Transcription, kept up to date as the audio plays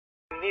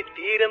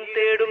തീരം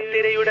തേടും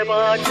തിരയുടെ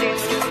പാട്ടിൽ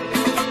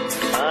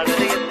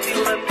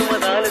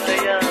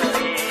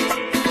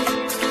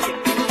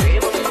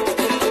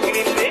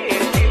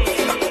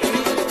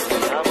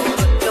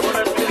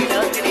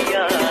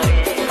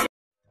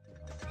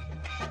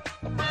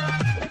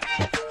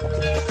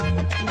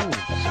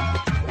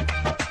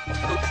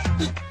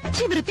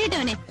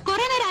വൃത്തിയിട്ടവനെ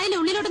കൊറേ നേരം ആയാലും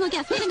ഉള്ളിലോട്ട് നോക്കി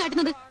അസ്വീരം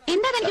കാട്ടുന്നത്.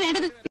 എന്താ തനിക്ക്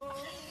വേണ്ടത്?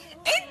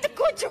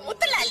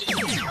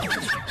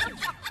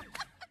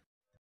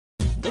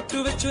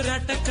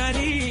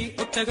 ഒട്ടുവെച്ചൊരാട്ടക്കാരി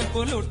ഒട്ടകം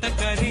പോലെ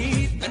ഒട്ടക്കാരി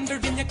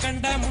കണ്ടൊടിഞ്ഞ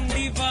കണ്ട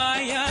മുണ്ടി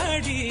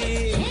വായാടി.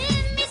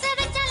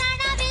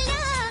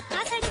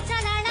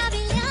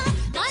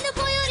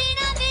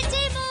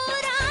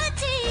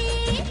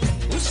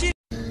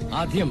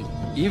 ആദ്യം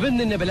ഇവൻ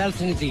നിന്നെ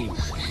ബലാത്സംഗം ചെയ്യും.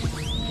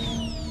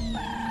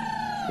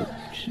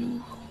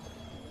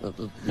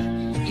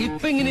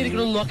 ഇപ്പൊ ഇങ്ങനെ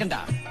ഇരിക്കണമെന്ന് നോക്കണ്ട.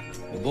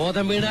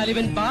 ബോധം വീണാൽ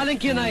ഇവൻ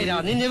ബാലങ്കിയനായിരാ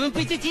നിന്നെ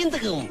വെപ്പിച്ച്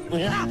ചീന്തക്കും.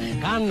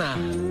 കാണ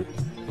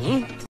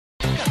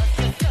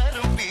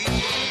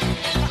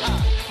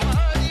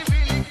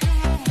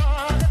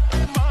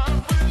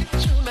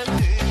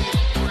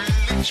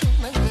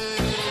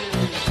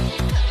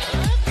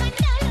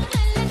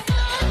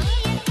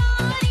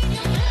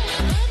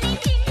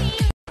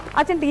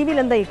അച്ഛൻ ടി വിയിൽ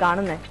എന്താ ഈ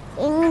കാണുന്നേ?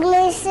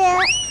 ഇംഗ്ലീഷ്.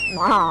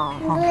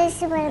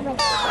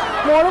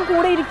 മോളും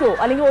കൂടെ ഇരിക്കുവോ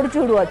അല്ലെങ്കിൽ ഓടിച്ചു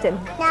വിടുവോ അച്ഛൻ?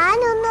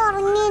 ഞാനൊന്ന്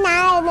ഉറങ്ങി,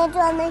 ഞാൻ എഴുന്നേറ്റ്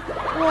വന്ന്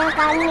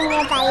കണ്ണിങ്ങനെ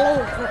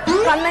തള്ളിയിരിക്കും.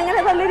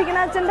 കണ്ണെങ്ങനെ തള്ളിയിരിക്കണ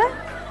അച്ഛന്റെ?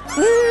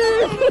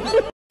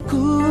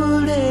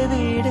 കൂടെ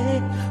വീട്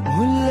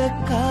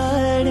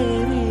മുല്ലക്കാട്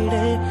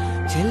വീട്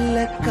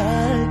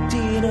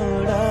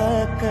ചെല്ലക്കാറ്റിനോടാ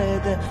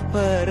കഥ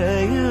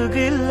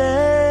പറയുകില്ല.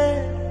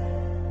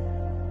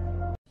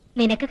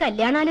 നിനക്ക്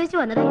കല്യാണം ആലോചിച്ച്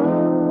വന്നതായിരുന്നു.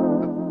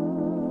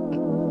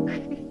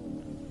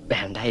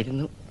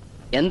 വേണ്ടായിരുന്നു.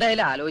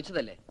 എന്തായാലും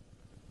ആലോചിച്ചതല്ലേ,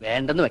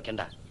 വേണ്ടെന്ന്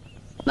വെക്കണ്ട.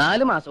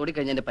 4 മാസം കൂടി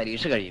കഴിഞ്ഞ എന്റെ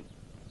പരീക്ഷ കഴിയും.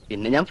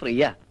 പിന്നെ ഞാൻ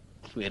ഫ്രീയാ,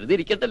 വെറുതെ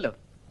ഇരിക്കട്ടല്ലോ.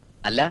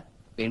 അല്ല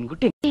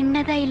പെൺകുട്ടി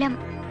പിണ്ണതൈലം.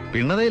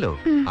 പിണ്ണതയിലോ?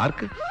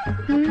 ആർക്ക്?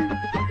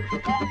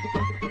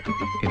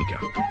 എനിക്കാ.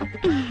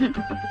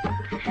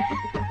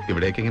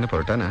 ഇവിടേക്ക് ഇങ്ങനെ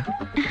പുരട്ടാനാ?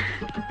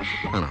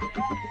 ആണോ?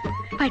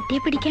 പട്ടിയെ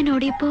പിടിക്കാൻ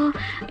ഓടിയപ്പോ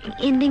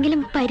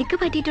എന്തെങ്കിലും പരിക്ക്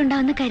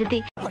പറ്റിയിട്ടുണ്ടാവുന്ന കരുതി.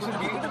 പക്ഷെ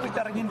വീട്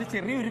വിട്ടിറങ്ങിന്റെ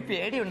ചെറിയൊരു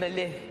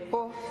പേടിയുണ്ടല്ലേ. ഓ,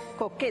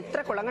 കൊക്ക് എത്ര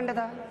കുളം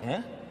കണ്ടതാ.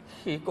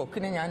 ഈ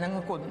കൊക്കിനെ ഞാൻ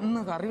അങ്ങ് കൊന്ന്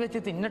കറി വെച്ച്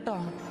തിന്നട്ടോ.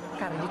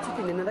 കറി വെച്ച്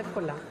തിന്നുന്നതൊക്കെ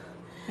കൊള്ളാം.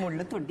 മുള്ള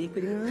തൊണ്ടി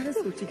കുരുങ്ങാതെ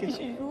സൂക്ഷിക്കും.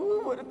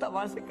 ഒരു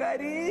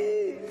തമാശക്കാരി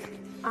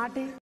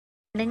ആട്ടെ.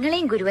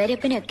 നിങ്ങളെയും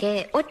ഗുരുവായൂരപ്പനും ഒക്കെ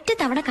ഒറ്റ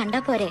തവണ കണ്ടാ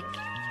പോരെ.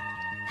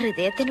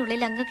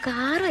 ഹൃദയത്തിനുള്ളിൽ അങ്ങ്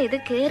കാറ് ചെയ്ത്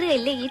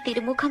കേറുകയല്ലേ ഈ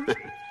തിരുമുഖം.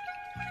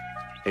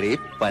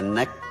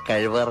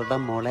 കഴിവറുടെ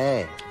മോളെ,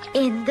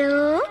 എന്തോ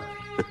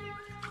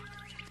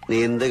നീ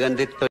എന്ത്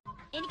കണ്ടിട്ട്?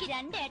 എനിക്ക്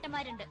 2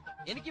 ഏട്ടന്മാരുണ്ട്.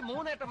 എനിക്ക്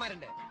 3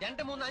 ഏട്ടന്മാരുണ്ട്.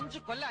 2, 3, 5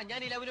 കൊല്ലം ഞാൻ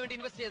ഈ ലവിന് വേണ്ടി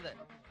ഇൻവെസ്റ്റ് ചെയ്ത്.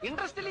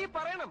 ഇൻട്രസ്റ്റിൽ ഈ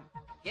പറയണം.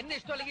 എന്നെ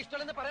ഇഷ്ടമല്ലെങ്കിൽ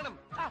ഇഷ്ടമല്ലെന്ന് പറയണം.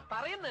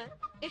 പറയുന്ന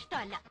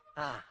ഇഷ്ടമല്ല.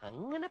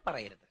 അങ്ങനെ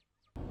പറയരുത്.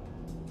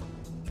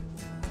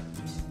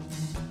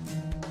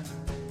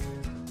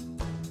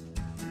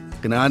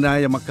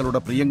 ജ്ഞാനായ മക്കളുടെ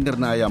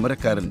പ്രിയങ്കരനായ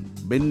അമരക്കാരൻ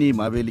Benny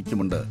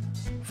മാവേലിക്കുമുണ്ട്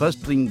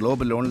first ring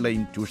global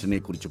online ട്യൂഷനെ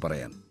കുറിച്ച്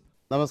പറയാൻ.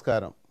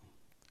 നമസ്കാരം.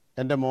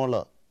 എൻ്റെ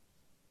മോള്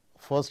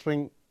first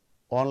ring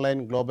online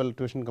global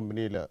tuition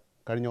കമ്പനിയിൽ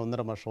കഴിഞ്ഞ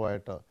 1.5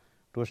 വർഷമായിട്ട്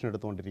ട്യൂഷൻ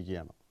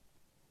എടുത്തുകൊണ്ടിരിക്കുകയാണ്.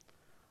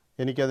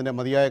 എനിക്കതിൻ്റെ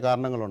മതിയായ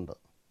കാരണങ്ങളുണ്ട്.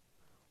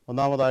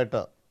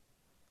 ഒന്നാമതായിട്ട്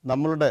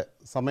നമ്മളുടെ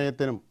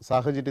സമയത്തിനും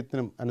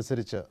സാഹചര്യത്തിനും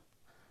അനുസരിച്ച്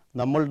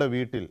നമ്മളുടെ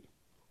വീട്ടിൽ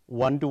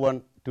 1-to-1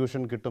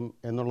 ട്യൂഷൻ കിട്ടും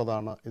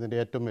എന്നുള്ളതാണ് ഇതിൻ്റെ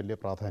ഏറ്റവും വലിയ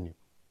പ്രാധാന്യം.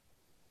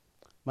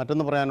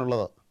 മറ്റൊന്ന്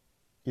പറയാനുള്ളത്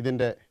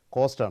ഇതിൻ്റെ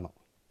കോസ്റ്റാണ്.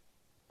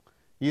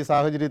 ഈ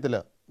സാഹചര്യത്തിൽ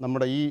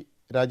നമ്മുടെ ഈ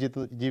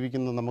രാജ്യത്ത്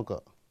ജീവിക്കുന്ന നമുക്ക്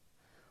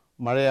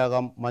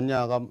മഴയാകാം,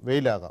 മഞ്ഞാകാം,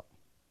 വെയിലാകാം,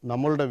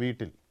 നമ്മളുടെ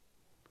വീട്ടിൽ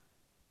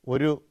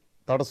ഒരു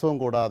തടസ്സവും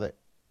കൂടാതെ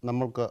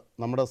നമ്മൾക്ക്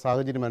നമ്മുടെ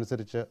സാഹചര്യം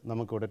അനുസരിച്ച്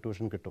നമുക്കിവിടെ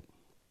ട്യൂഷൻ കിട്ടും.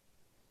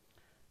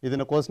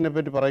 ഇതിൻ്റെ കോസ്റ്റിനെ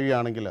പറ്റി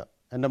പറയുകയാണെങ്കിൽ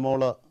എൻ്റെ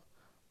മോള്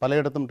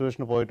പലയിടത്തും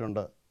ട്യൂഷന്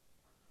പോയിട്ടുണ്ട്.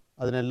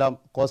 അതിനെല്ലാം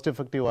കോസ്റ്റ്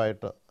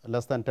എഫക്റ്റീവായിട്ട്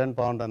less than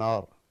 £10 an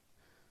hour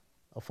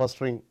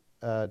first ring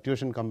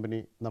tuition company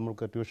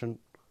നമ്മൾക്ക് ട്യൂഷൻ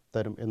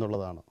തരും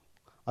എന്നുള്ളതാണ്.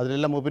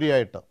 അതിലെല്ലാം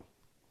ഉപരിയായിട്ട്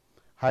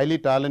ഹൈലി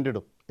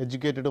ടാലൻറ്റഡും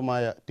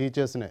എഡ്യൂക്കേറ്റഡുമായ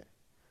ടീച്ചേഴ്സിനെ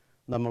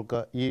നമുക്ക്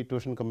ഈ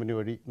ട്യൂഷൻ കമ്പനി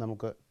വഴി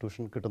നമുക്ക്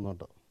ട്യൂഷൻ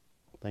കിട്ടുന്നുണ്ട്.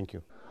 Thank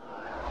you.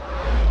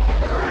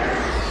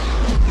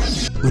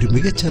 ഒരു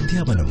മികച്ച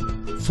അധ്യാപനം.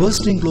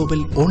 First ring global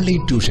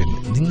online tuition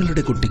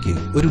നിങ്ങളുടെ കുട്ടിക്ക്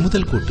ഒരു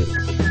മുതൽക്കൂട്ട്.